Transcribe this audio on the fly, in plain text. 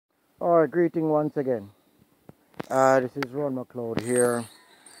Alright, greeting once again. This is Ron McLeod here.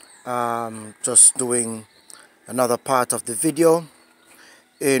 Just doing another part of the video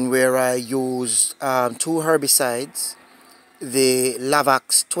in where I used two herbicides, the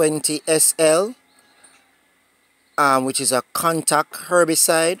Lavax 20 SL, which is a contact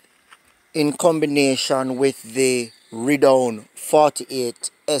herbicide, in combination with the Ridown 48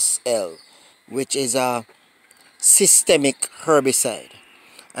 SL, which is a systemic herbicide.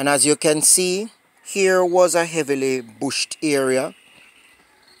 And as you can see, here was a heavily bushed area,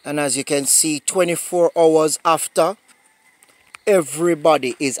 and as you can see, 24 hours after,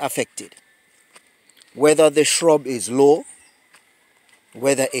 everybody is affected, whether the shrub is low,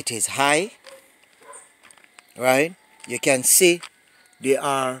 whether it is high, right? You can see they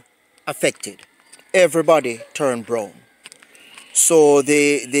are affected. Everybody turned brown. So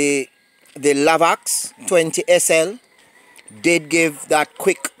the Lavax 20 SL did give that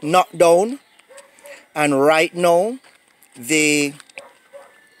quick knockdown, and right now the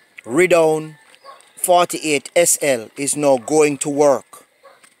Ridown 48 SL is now going to work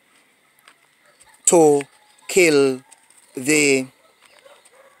to kill the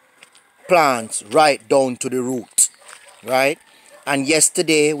plants right down to the root, right? And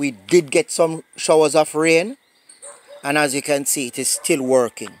yesterday we did get some showers of rain, and as you can see, it is still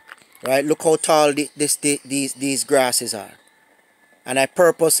working, right? Look how tall these grasses are, and I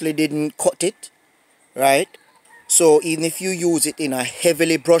purposely didn't cut it, right? So even if you use it in a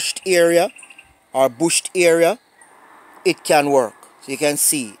heavily brushed area or bushed area, it can work. So you can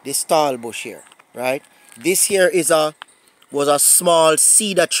see this tall bush here, right? This here was a small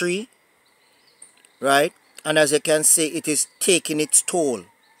cedar tree, right? And as you can see, it is taking its toll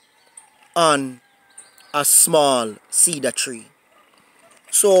on a small cedar tree.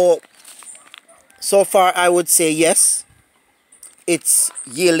 So far I would say yes, it's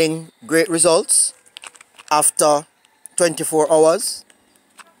yielding great results after 24 hours,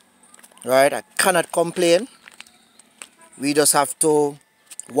 right? I cannot complain. We just have to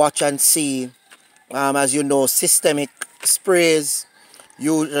watch and see. As you know, systemic sprays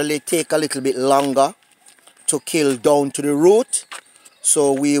usually take a little bit longer to kill down to the root,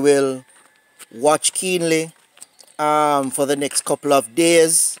 so we will watch keenly for the next couple of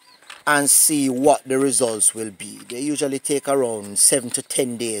days and see what the results will be. They usually take around 7 to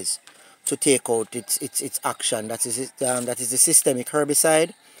 10 days to take out its action. That is the systemic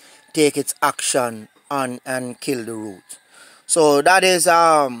herbicide take its action on and kill the root. So that is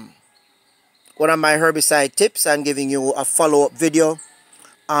one of my herbicide tips. I'm giving you a follow-up video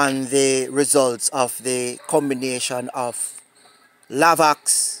on the results of the combination of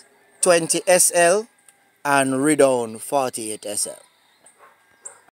Lavax 20 SL and Ridown 48 SL.